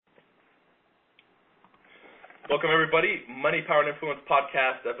Welcome, everybody. Money, Power, and Influence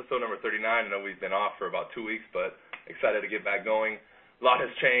podcast, episode number 39. I know we've been off for about 2 weeks, but excited to get back going. A lot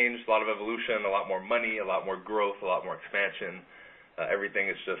has changed, a lot of evolution, a lot more money, a lot more growth, a lot more expansion. Everything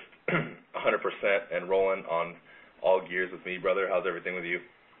is just 100% and rolling on all gears with me, brother. How's everything with you?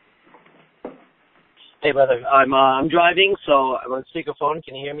 Hey, brother. I'm driving, so I'm on speakerphone.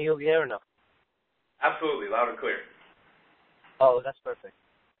 Can you hear me over here or no? Absolutely, loud and clear. Oh, that's perfect.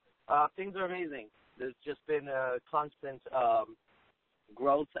 Things are amazing. There's just been a constant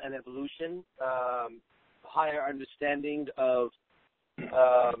growth and evolution, higher understanding of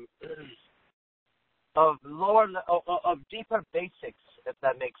deeper basics, if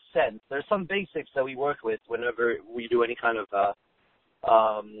that makes sense. There's some basics that we work with whenever we do any kind of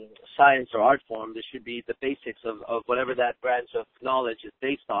science or art form. There should be the basics of whatever that branch of knowledge is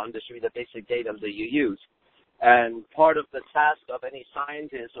based on. There should be the basic datum that you use. And part of the task of any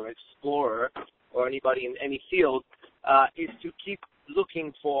scientist or explorer or anybody in any field is to keep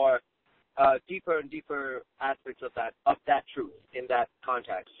looking for deeper and deeper aspects of that truth in that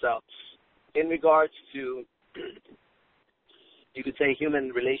context. So in regards to, you could say, human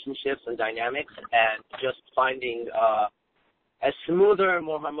relationships and dynamics, and just finding a smoother,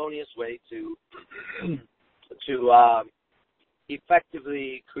 more harmonious way to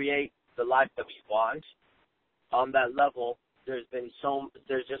effectively create the life that we want. On that level, there's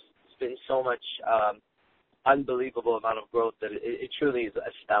just been so much unbelievable amount of growth that it truly is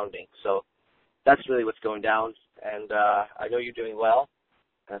astounding. So that's really what's going down, and I know you're doing well,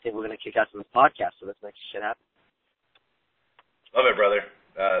 and I think we're going to kick out some podcasts, so let's make shit happen. Love it, brother.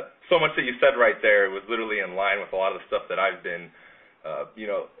 So much that you said right there was literally in line with a lot of the stuff that I've been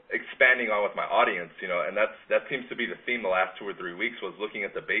expanding on with my audience, and that seems to be the theme the last 2 or 3 weeks, was looking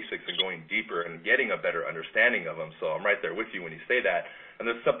at the basics and going deeper and getting a better understanding of them. So I'm right there with you when you say that. And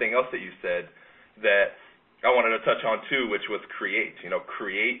there's something else that you said that I wanted to touch on too, which was create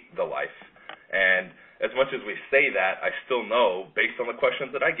the life. And as much as we say that, I still know, based on the questions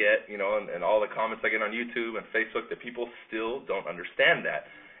that I get, and all the comments I get on YouTube and Facebook, that people still don't understand that.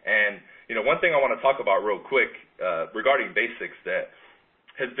 And, one thing I want to talk about real quick regarding basics that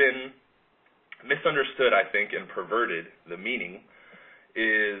has been misunderstood, I think, and perverted, the meaning,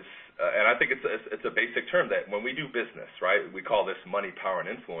 is, and I think it's a basic term, that when we do business, right, we call this money, power, and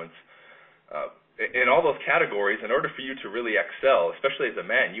influence. In all those categories, in order for you to really excel, especially as a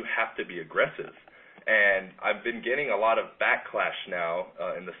man, you have to be aggressive. And I've been getting a lot of backlash now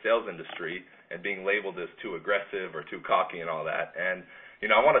in the sales industry and being labeled as too aggressive or too cocky and all that. And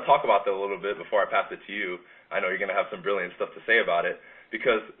I want to talk about that a little bit before I pass it to you. I know you're going to have some brilliant stuff to say about it,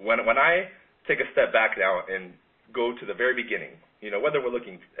 because when I take a step back now and go to the very beginning, whether we're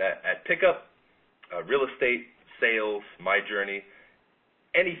looking at pickup, real estate, sales, my journey,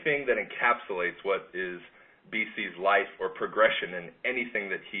 anything that encapsulates what is BC's life or progression in anything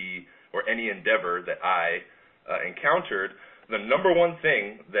that he or any endeavor that I encountered, the number one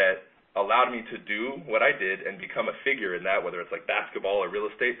thing that allowed me to do what I did and become a figure in that, whether it's like basketball or real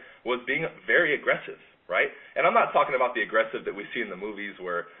estate, was being very aggressive, right? And I'm not talking about the aggressive that we see in the movies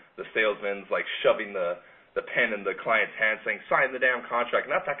where the salesman's like shoving the pen in the client's hand saying, sign the damn contract.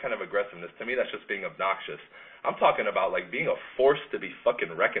 Not that kind of aggressiveness. To me, that's just being obnoxious. I'm talking about like being a force to be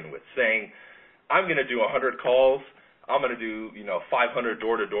fucking reckoned with, saying, I'm going to do 100 calls, I'm going to do, 500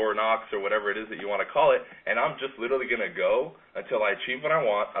 door-to-door knocks or whatever it is that you want to call it, and I'm just literally going to go until I achieve what I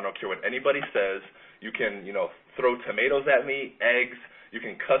want. I don't care what anybody says. You can, throw tomatoes at me, eggs. You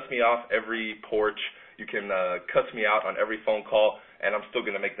can cuss me off every porch. You can cuss me out on every phone call, and I'm still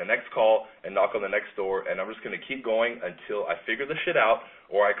going to make the next call and knock on the next door, and I'm just going to keep going until I figure the shit out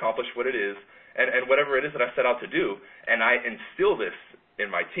or I accomplish what it is and whatever it is that I set out to do. And I instill this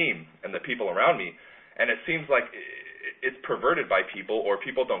in my team and the people around me, and it seems like it's perverted by people, or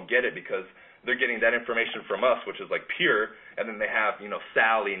people don't get it because they're getting that information from us, which is like pure, and then they have,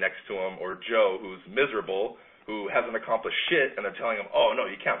 Sally next to them, or Joe, who's miserable, who hasn't accomplished shit, and they're telling them, oh, no,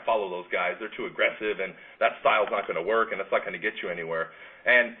 you can't follow those guys. They're too aggressive, and that style's not going to work, and it's not going to get you anywhere.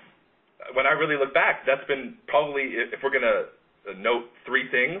 And when I really look back, that's been probably, if we're going to note 3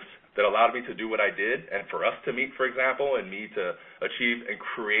 things that allowed me to do what I did, and for us to meet, for example, and me to achieve and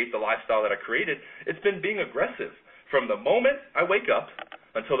create the lifestyle that I created, it's been being aggressive. From the moment I wake up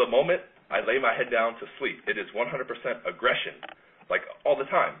until the moment I lay my head down to sleep, it is 100% aggression, like all the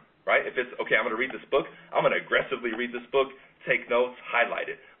time, right? If it's, okay, I'm going to read this book, I'm going to aggressively read this book, take notes, highlight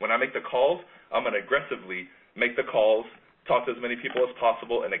it. When I make the calls, I'm going to aggressively make the calls, talk to as many people as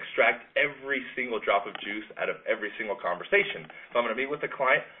possible, and extract every single drop of juice out of every single conversation. If I'm going to meet with a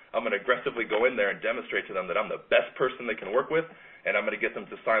client, I'm going to aggressively go in there and demonstrate to them that I'm the best person they can work with, and I'm going to get them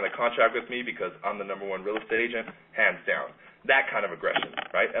to sign a contract with me because I'm the number one real estate agent, hands down. That kind of aggression,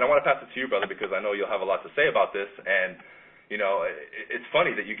 right? And I want to pass it to you, brother, because I know you'll have a lot to say about this. And, it's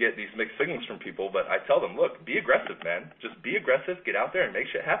funny that you get these mixed signals from people, but I tell them, look, be aggressive, man. Just be aggressive, get out there, and make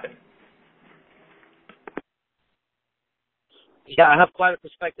shit happen. Yeah, I have quite a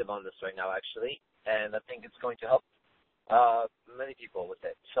perspective on this right now, actually, and I think it's going to help many people with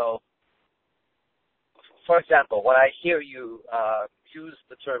it. So, for example, when I hear you use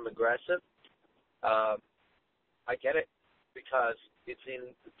the term aggressive, I get it because it's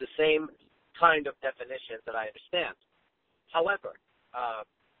in the same kind of definition that I understand. However,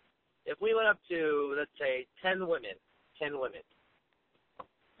 if we went up to, let's say, 10 women, and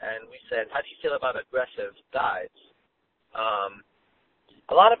we said, how do you feel about aggressive guys?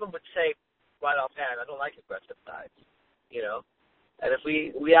 A lot of them would say right offhand, I don't like aggressive guys, And if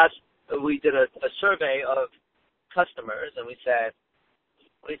we did a survey of customers and we said,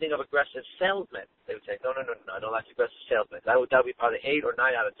 what do you think of aggressive salesmen? They would say, no, I don't like aggressive salesmen. That would be probably 8 or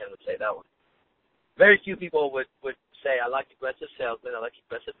 9 out of 10 would say that one. Very few people would say, I like aggressive salesmen, I like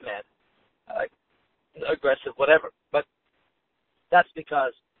aggressive men, I like aggressive whatever. But that's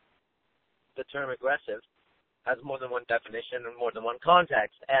because the term aggressive has more than one definition and more than one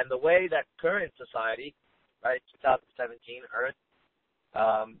context. And the way that current society, right, 2017 Earth,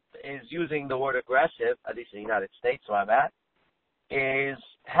 is using the word aggressive, at least in the United States where I'm at,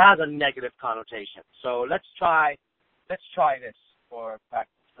 has a negative connotation. So let's try this for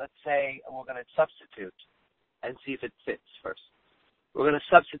practice. Let's say we're going to substitute and see if it fits first. We're going to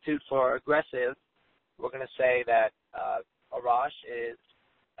substitute for aggressive. We're going to say that Arash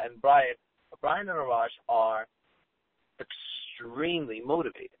and Brian and Arash are extremely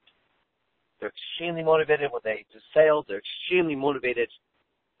motivated. They're extremely motivated when they do sales. They're extremely motivated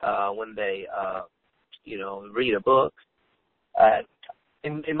when they, read a book.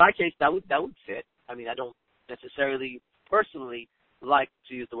 In my case, that would fit. I mean, I don't necessarily personally like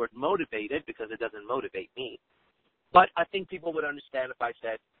to use the word motivated because it doesn't motivate me. But I think people would understand if I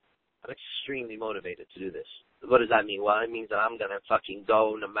said, I'm extremely motivated to do this. What does that mean? Well, it means that I'm going to fucking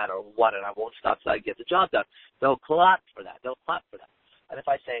go no matter what, and I won't stop till I get the job done. They'll clap for that. And if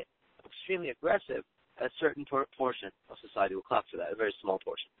I say I'm extremely aggressive, a certain portion of society will clap for that, a very small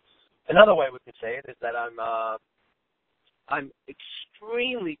portion. Another way we could say it is that I'm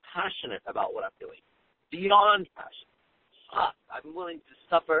extremely passionate about what I'm doing, beyond passion. I'm willing to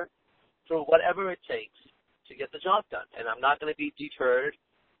suffer through whatever it takes to get the job done, and I'm not going to be deterred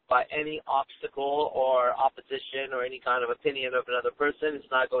by any obstacle or opposition or any kind of opinion of another person.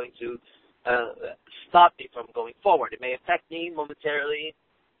 It's not going to stop me from going forward. It may affect me momentarily,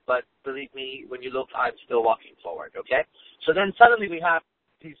 but believe me, when you look, I'm still walking forward, okay? So then suddenly we have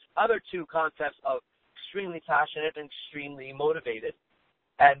these other two concepts of extremely passionate and extremely motivated,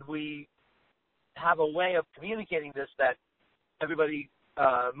 and we have a way of communicating this that everybody,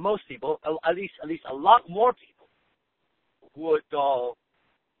 most people, at least a lot more people would go,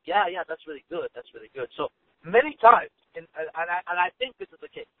 yeah, that's really good. So many times, and I think this is the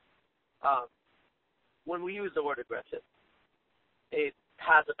case, when we use the word aggressive, it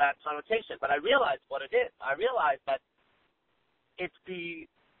has a bad connotation. But I realize what it is. I realize that it's the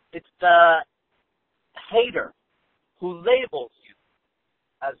hater who labels you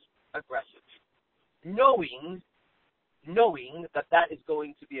as aggressive, knowing that is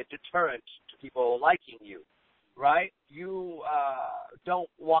going to be a deterrent to people liking you, right? You don't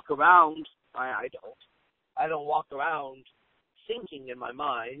walk around, I don't walk around thinking in my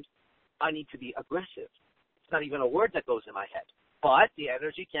mind, I need to be aggressive. It's not even a word that goes in my head. But the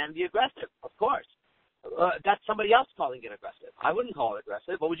energy can be aggressive, of course. That's somebody else calling it aggressive. I wouldn't call it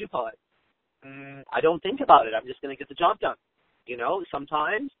aggressive. What would you call it? I don't think about it. I'm just going to get the job done.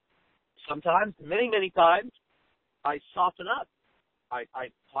 Sometimes, many times, I soften up. I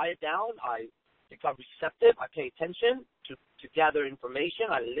quiet down. I become receptive. I pay attention to gather information.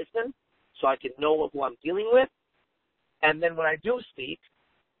 I listen so I can know who I'm dealing with. And then when I do speak,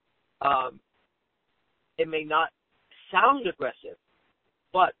 it may not sound aggressive,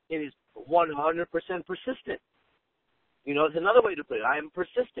 but it is 100% persistent. It's another way to put it. I am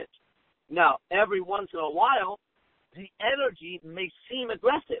persistent. Now, every once in a while, the energy may seem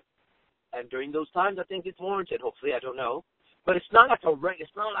aggressive. And during those times, I think it's warranted. Hopefully, I don't know. But it's not like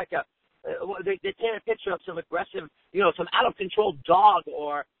they paint a picture of some aggressive, some out of control dog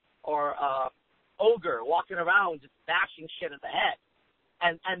or ogre walking around just bashing shit at the head.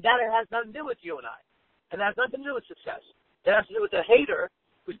 And that has nothing to do with you and I. And that has nothing to do with success. That has to do with the hater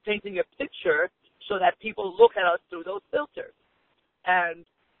who's painting a picture so that people look at us through those filters. And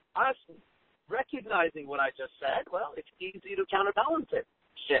us recognizing what I just said, well, it's easy to counterbalance it.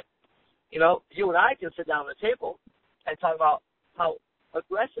 Shit. You know, you and I can sit down at a table and talk about how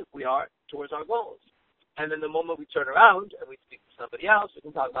aggressive we are towards our goals. And then the moment we turn around and we speak to somebody else, we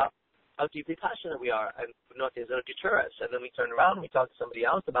can talk about how deeply passionate we are and nothing's going to deter us. And then we turn around and we talk to somebody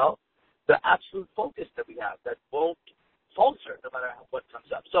else about the absolute focus that we have that won't falter no matter what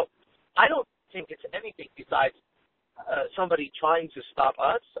comes up. So I don't think it's anything besides somebody trying to stop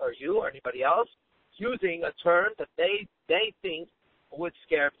us or you or anybody else using a term that they think would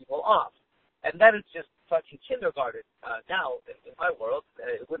scare people off. And that is just fucking kindergarten now in my world.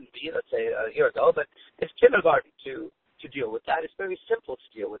 It wouldn't be, let's say, a year ago, but it's kindergarten to deal with that. It's very simple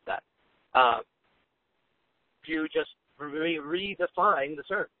to deal with that. You just redefine the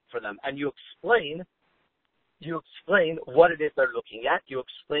term for them, and you explain what it is they're looking at. You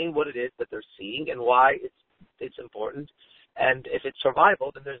explain what it is that they're seeing and why it's important. And if it's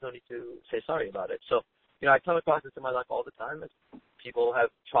survival, then there's no need to say sorry about it. So, you know, I come across this in my life all the time. As people have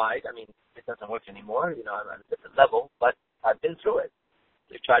tried. I mean, it doesn't work anymore. You know, I'm at a different level, but I've been through it.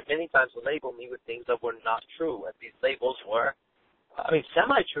 They've tried many times to label me with things that were not true, and these labels were, I mean,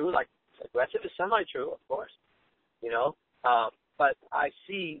 semi-true. Like aggressive is semi-true, of course. You know, but I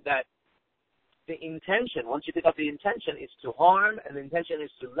see that the intention, once you pick up the intention, is to harm, and the intention is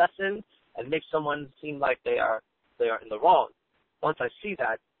to lessen and make someone seem like they are in the wrong. Once I see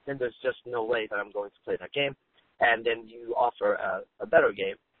that, then there's just no way that I'm going to play that game. And then you offer a better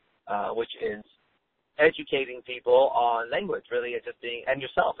game, which is educating people on language, really, and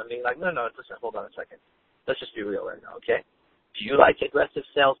yourself, and being like, no, listen, hold on a second. Let's just be real right now, okay? Do you like aggressive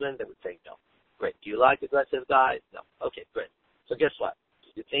salesmen? They would say no. Great. Do you like aggressive guys? No. Okay, great. So guess what?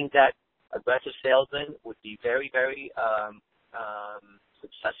 You think that aggressive salesmen would be very, very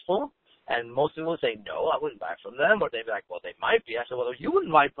successful? And most people would say, no, I wouldn't buy from them. Or they'd be like, well, they might be. I said, well, you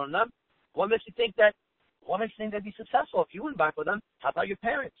wouldn't buy from them. What makes you think they'd be successful if you wouldn't buy from them? How about your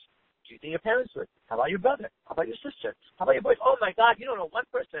parents? Do you think your parents would? How about your brother? How about your sister? How about your boys? Oh, my God, you don't know one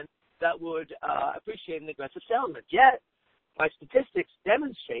person that would appreciate an aggressive salesman. Yet, my statistics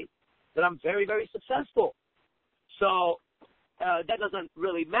demonstrate that I'm very, very successful. So that doesn't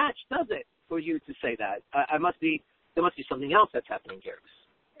really match, does it, for you to say that? There must be something else that's happening here.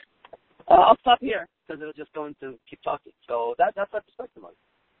 I'll stop here because it'll just go into keep talking. So that's my perspective on it.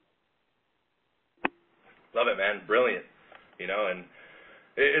 Love it, man. Brilliant. You know, and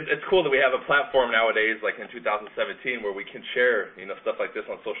it's cool that we have a platform nowadays, like in 2017, where we can share, you know, stuff like this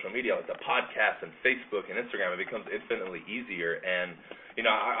on social media, like the podcast and Facebook and Instagram. It becomes infinitely easier. And, you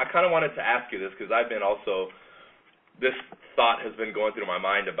know, I kind of wanted to ask you this because I've been also, this thought has been going through my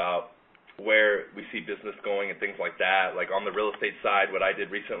mind about where we see business going and things like that. Like on the real estate side, what I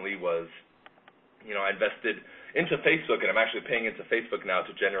did recently was, you know, I invested into Facebook, and I'm actually paying into Facebook now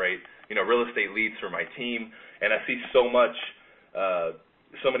to generate, you know, real estate leads for my team. And I see so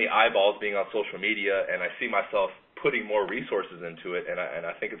many eyeballs being on social media, and I see myself putting more resources into it, and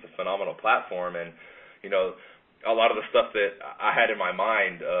I think it's a phenomenal platform. And, you know, a lot of the stuff that I had in my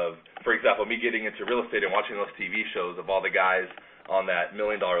mind of, for example, me getting into real estate and watching those TV shows of all the guys on that $1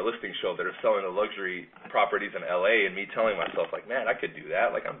 Million Listing Show that are selling the luxury properties in LA, and me telling myself, like, man, I could do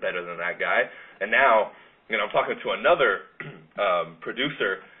that. Like, I'm better than that guy. And now, you know, I'm talking to another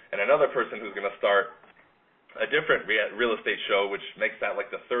producer and another person who's going to start a different real estate show, which makes that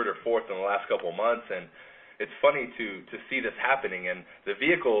like the third or fourth in the last couple of months. And it's funny to see this happening. And the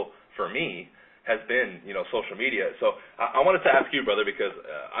vehicle for me has been, you know, social media. So I wanted to ask you, brother, because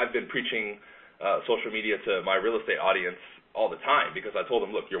I've been preaching social media to my real estate audience all the time, because I told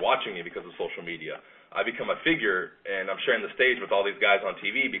them, look, you're watching me because of social media. I become a figure, and I'm sharing the stage with all these guys on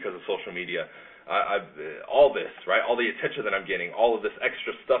TV because of social media. All this, right, all the attention that I'm getting, all of this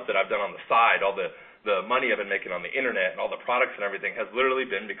extra stuff that I've done on the side, all the money I've been making on the internet and all the products and everything has literally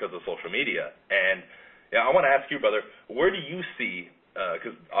been because of social media. And yeah, I want to ask you, brother, where do you see,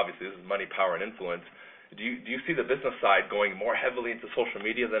 because obviously this is money, power, and influence, do you see the business side going more heavily into social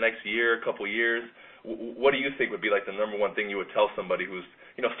media the next year, couple years? What do you think would be like the number one thing you would tell somebody who's,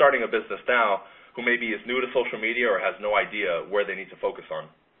 you know, starting a business now, who maybe is new to social media or has no idea where they need to focus on?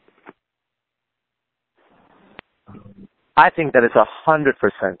 I think that it's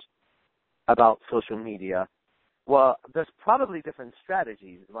 100% about social media. Well, there's probably different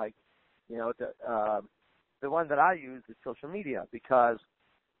strategies. Like, you know, the one that I use is social media, because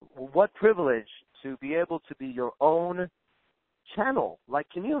what privilege to be able to be your own channel. Like,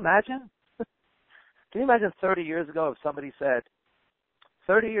 can you imagine? Can you imagine 30 years ago if somebody said,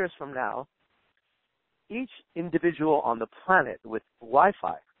 30 years from now, each individual on the planet with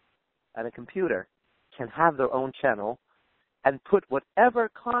Wi-Fi and a computer can have their own channel, and put whatever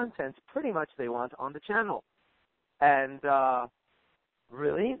content pretty much they want on the channel. And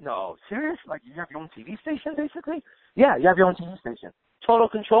really? No. Serious? Like you have your own TV station, basically? Yeah, you have your own TV station. Total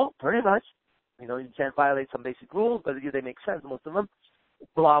control, pretty much. You know, you can't violate some basic rules, but they make sense, most of them.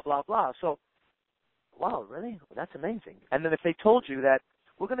 Blah, blah, blah. So, wow, really? Well, that's amazing. And then if they told you that,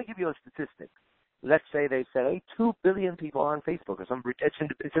 we're going to give you a statistic. Let's say they said, hey, 2 billion people are on Facebook or something. It's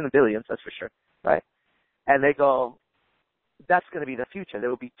in the billions, that's for sure, right? And they go, that's going to be the future. There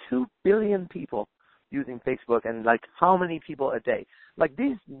will be 2 billion people using Facebook, and like how many people a day? Like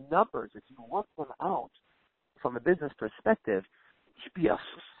these numbers, if you work them out from a business perspective, you'd be a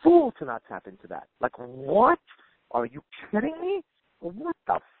fool to not tap into that. Like, what? Are you kidding me? What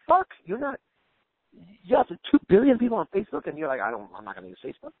the fuck? You have 2 billion people on Facebook, and you're like, I'm not going to use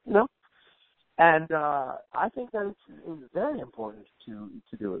Facebook, you know? And I think that it's very important to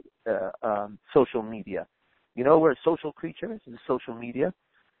do social media. You know, we're social creatures in social media.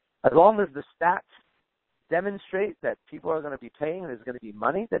 As long as the stats demonstrate that people are going to be paying, there's going to be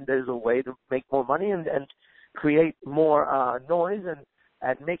money, then there's a way to make more money and create more noise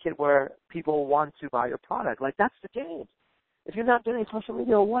and make it where people want to buy your product. Like, that's the game. If you're not doing social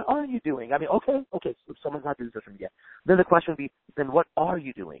media, what are you doing? I mean, okay, so if someone's not doing social media, then the question would be, then what are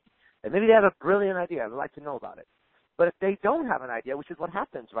you doing? And maybe they have a brilliant idea. I'd like to know about it. But if they don't have an idea, which is what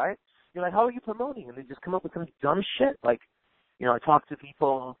happens, right? You're like, how are you promoting? And they just come up with some dumb shit. Like, you know, I talk to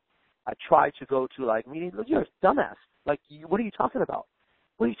people. I try to go to, like, meetings. You're a dumbass. Like, what are you talking about?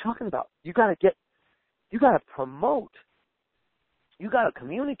 What are you talking about? You got to promote. You got to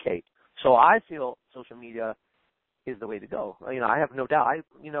communicate. So I feel social media is the way to go. You know, I have no doubt.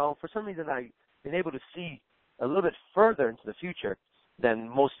 For some reason, I've been able to see a little bit further into the future than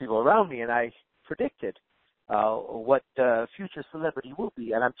most people around me, and I predicted what future celebrity will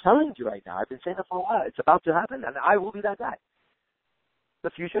be. And I'm telling you right now, I've been saying it for a while. It's about to happen, and I will be that guy. The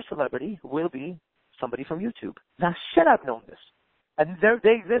future celebrity will be somebody from YouTube. Now, shit, I've known this. And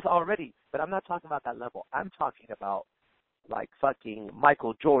they exist already, but I'm not talking about that level. I'm talking about, like, fucking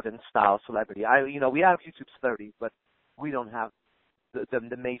Michael Jordan-style celebrity. We have YouTube celebrities, but we don't have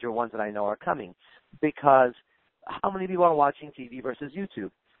the major ones that I know are coming. Because how many people are watching TV versus YouTube,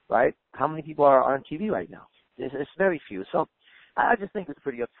 right? How many people are on TV right now? It's very few. So I just think it's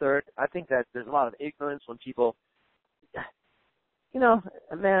pretty absurd. I think that there's a lot of ignorance when people,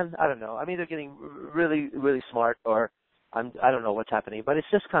 man, I don't know. I'm either getting really, really smart or I don't know what's happening, but it's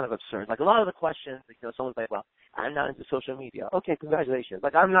just kind of absurd. Like a lot of the questions, someone's like, well, I'm not into social media. Okay, congratulations.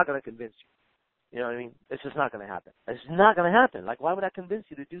 Like, I'm not going to convince you. You know what I mean? It's just not going to happen. It's not going to happen. Like, why would I convince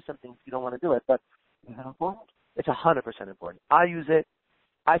you to do something if you don't want to do it? But is it important? It's 100% important. I use it.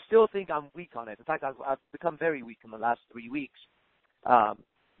 I still think I'm weak on it. In fact, I've become very weak in the last 3 weeks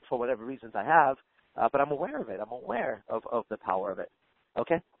for whatever reasons I have. But I'm aware of it. I'm aware of the power of it.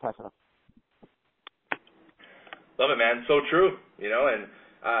 Okay? Pass it on. Love it, man. So true. And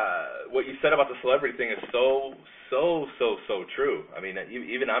what you said about the celebrity thing is so true. I mean,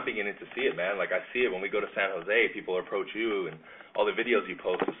 even I'm beginning to see it, man. Like, I see it when we go to San Jose. People approach you, and all the videos you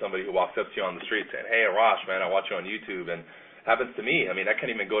post of somebody who walks up to you on the street saying, hey, Arash, man, I watch you on YouTube. And it happens to me. I mean, I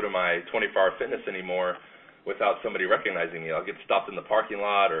can't even go to my 24-hour fitness anymore without somebody recognizing me. I'll get stopped in the parking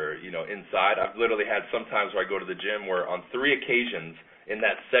lot or, inside. I've literally had some times where I go to the gym where on 3 occasions in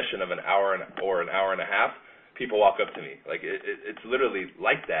that session of an hour or an hour and a half, people walk up to me. Like, it's literally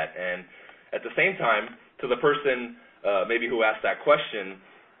like that. And at the same time, to the person maybe who asked that question,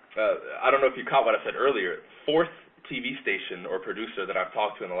 I don't know if you caught what I said earlier, 4th TV station or producer that I've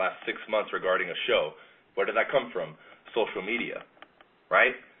talked to in the last 6 months regarding a show. Where did that come from? Social media,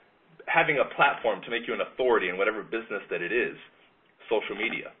 right? Having a platform to make you an authority in whatever business that it is, social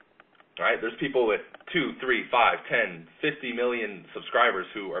media, right? There's people with 2, 3, 5, 10, 50 million subscribers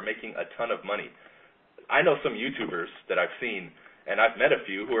who are making a ton of money. I know some YouTubers that I've seen, and I've met a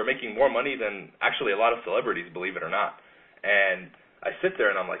few, who are making more money than actually a lot of celebrities, believe it or not. And I sit there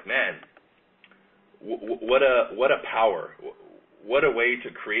and I'm like, man, what a power. What a way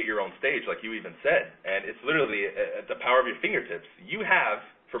to create your own stage, like you even said. And it's literally at the power of your fingertips. You have,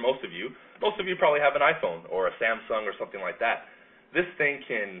 for most of you probably have an iPhone or a Samsung or something like that. This thing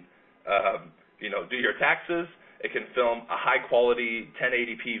can, do your taxes. It can film a high-quality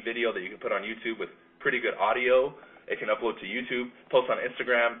 1080p video that you can put on YouTube with pretty good audio. It can upload to YouTube, post on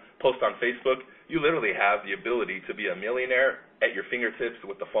Instagram, post on Facebook. You literally have the ability to be a millionaire at your fingertips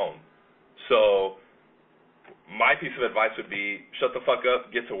with the phone. So my piece of advice would be shut the fuck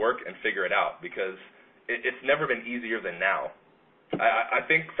up, get to work, and figure it out, because it's never been easier than now. I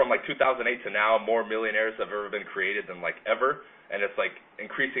think from like 2008 to now, more millionaires have ever been created than like ever, and it's like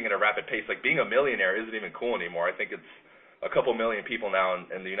increasing at a rapid pace. Like, being a millionaire isn't even cool anymore. I think it's a couple million people now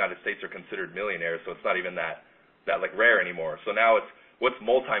in the United States are considered millionaires, so it's not even that like rare anymore. So now it's what's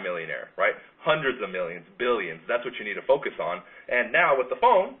multimillionaire, right? Hundreds of millions, billions. That's what you need to focus on. And now with the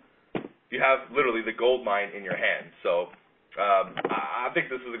phone, you have literally the gold mine in your hand. So I think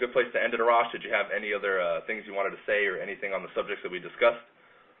this is a good place to end it, Arash. Did you have any other things you wanted to say or anything on the subjects that we discussed?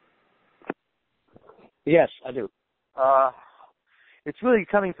 Yes, I do. It's really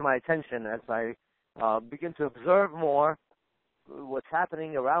coming to my attention as I begin to observe more what's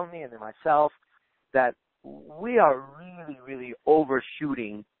happening around me and in myself, that we are really, really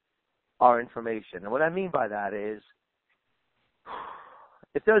overshooting our information. And what I mean by that is,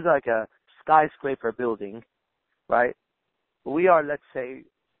 if there's like a skyscraper building, right, we are, let's say,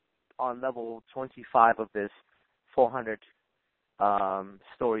 on level 25 of this 400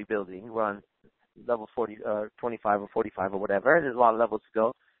 story building. We're on level 25 or 45 or whatever. There's a lot of levels to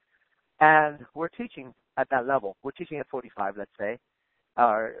go. And we're teaching at that level. We're teaching at 45, let's say,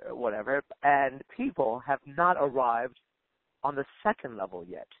 or whatever. And people have not arrived on the second level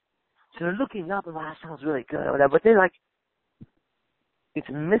yet. So they're looking up and, that sounds really good or whatever. But they're like, it's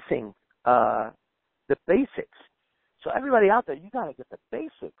missing the basics. So everybody out there, you got to get the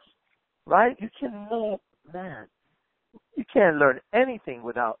basics, right? You cannot, man, you can't learn anything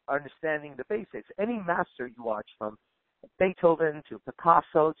without understanding the basics. Any master you watch, from Beethoven to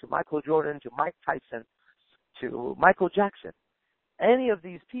Picasso to Michael Jordan to Mike Tyson to Michael Jackson, any of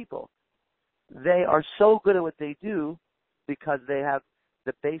these people, they are so good at what they do because they have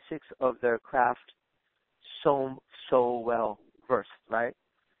the basics of their craft so well versed, right?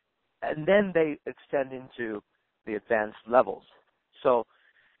 And then they extend into the advanced levels. So,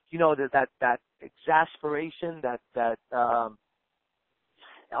 you know, that exasperation, that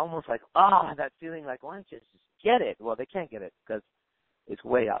almost like, that feeling like, why don't you just get it? Well, they can't get it because it's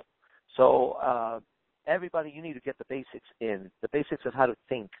way up. So, everybody, you need to get the basics in, the basics of how to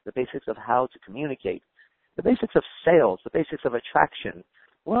think, the basics of how to communicate, the basics of sales, the basics of attraction.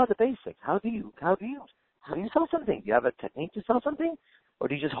 What are the basics? How do you sell something? Do you have a technique to sell something? Or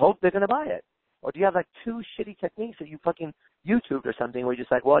do you just hope they're going to buy it? Or do you have like 2 shitty techniques that you fucking YouTubed or something where you're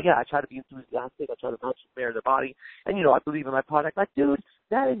just like, well, yeah, I try to be enthusiastic, I try to inspire the body, and, you know, I believe in my product. Like, dude,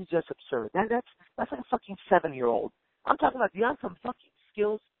 that is just absurd. That's like a fucking 7-year-old. I'm talking about, do you have some fucking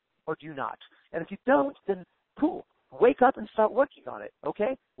skills or do you not? And if you don't, then cool. Wake up and start working on it,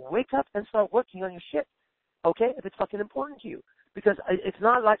 okay? Wake up and start working on your shit, okay, if it's fucking important to you. Because it's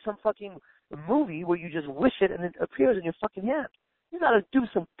not like some fucking movie where you just wish it and it appears in your fucking hand. You got to do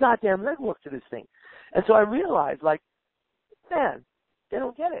some goddamn legwork to this thing. And so I realized, like, man, they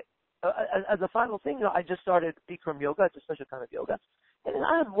don't get it. As a final thing, you know, I just started Bikram yoga. It's a special kind of yoga. And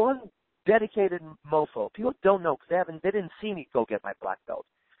I have one dedicated mofo. People don't know because they didn't see me go get my black belt.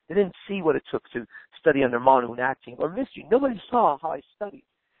 They didn't see what it took to study under Manu and acting or mystery. Nobody saw how I studied.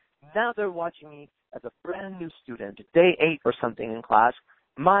 Now they're watching me as a brand new student, day 8 or something in class.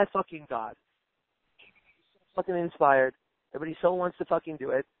 My fucking God. Fucking inspired. Everybody so wants to fucking do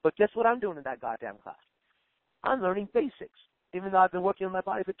it. But guess what I'm doing in that goddamn class? I'm learning basics. Even though I've been working on my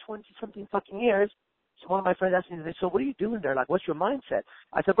body for 20-something fucking years. So one of my friends asked me today, so what are you doing there? Like, what's your mindset?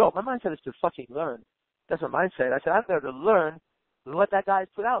 I said, bro, my mindset is to fucking learn. That's my mindset. I said, I'm there to learn what that guy's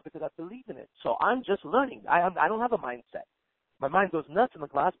put out because I believe in it. So I'm just learning. I don't have a mindset. My mind goes nuts in the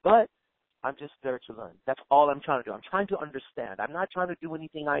class, but I'm just there to learn. That's all I'm trying to do. I'm trying to understand. I'm not trying to do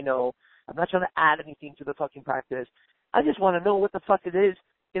anything I know. I'm not trying to add anything to the fucking practice. I just want to know what the fuck it is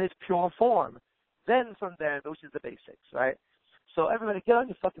in its pure form. Then from there, which is the basics, right? So everybody get on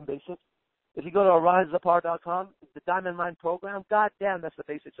your fucking basics. If you go to arisezapar.com, the Diamond Mind program, goddamn, that's the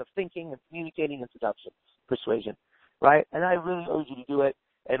basics of thinking and communicating and seduction, persuasion, right? And I really urge you to do it.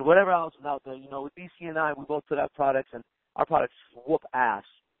 And whatever else is out there, you know, with BC and I, we both put out products, and our products whoop ass,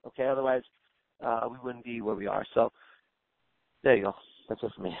 okay? Otherwise, we wouldn't be where we are. So there you go. That's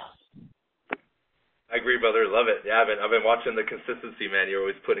it for me. I agree, brother. Love it. Yeah, I've been watching the consistency, man. You're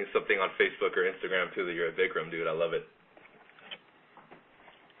always putting something on Facebook or Instagram, too, that you're a Bikram, dude. I love it.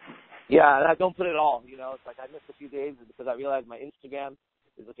 Yeah, I don't put it all, you know. It's like I missed a few days because I realized my Instagram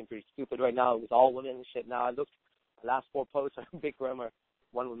is looking pretty stupid right now. It was all women and shit. Now I looked, the last 4 posts on Bikram are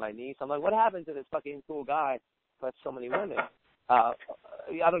one with my niece. I'm like, what happened to this fucking cool guy who has so many women? I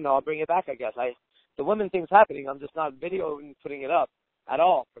don't know. I'll bring it back, I guess. The women thing's happening. I'm just not videoing putting it up at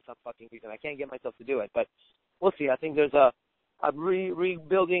all for some fucking reason. I can't get myself to do it, but we'll see. I think I'm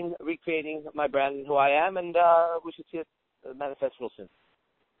rebuilding, recreating my brand and who I am, and we should see it manifest real soon.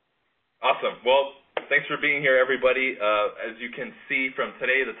 Awesome. Well, thanks for being here, everybody. As you can see from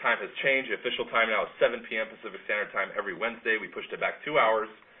today, the time has changed. The official time now is 7 p.m. Pacific Standard Time every Wednesday. We pushed it back 2 hours.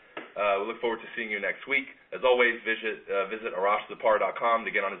 We look forward to seeing you next week. As always, visit arashzapar.com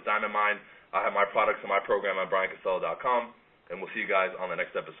to get on his diamond mine. I have my products and my program at briancasella.com, and we'll see you guys on the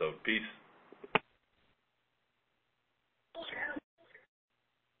next episode. Peace.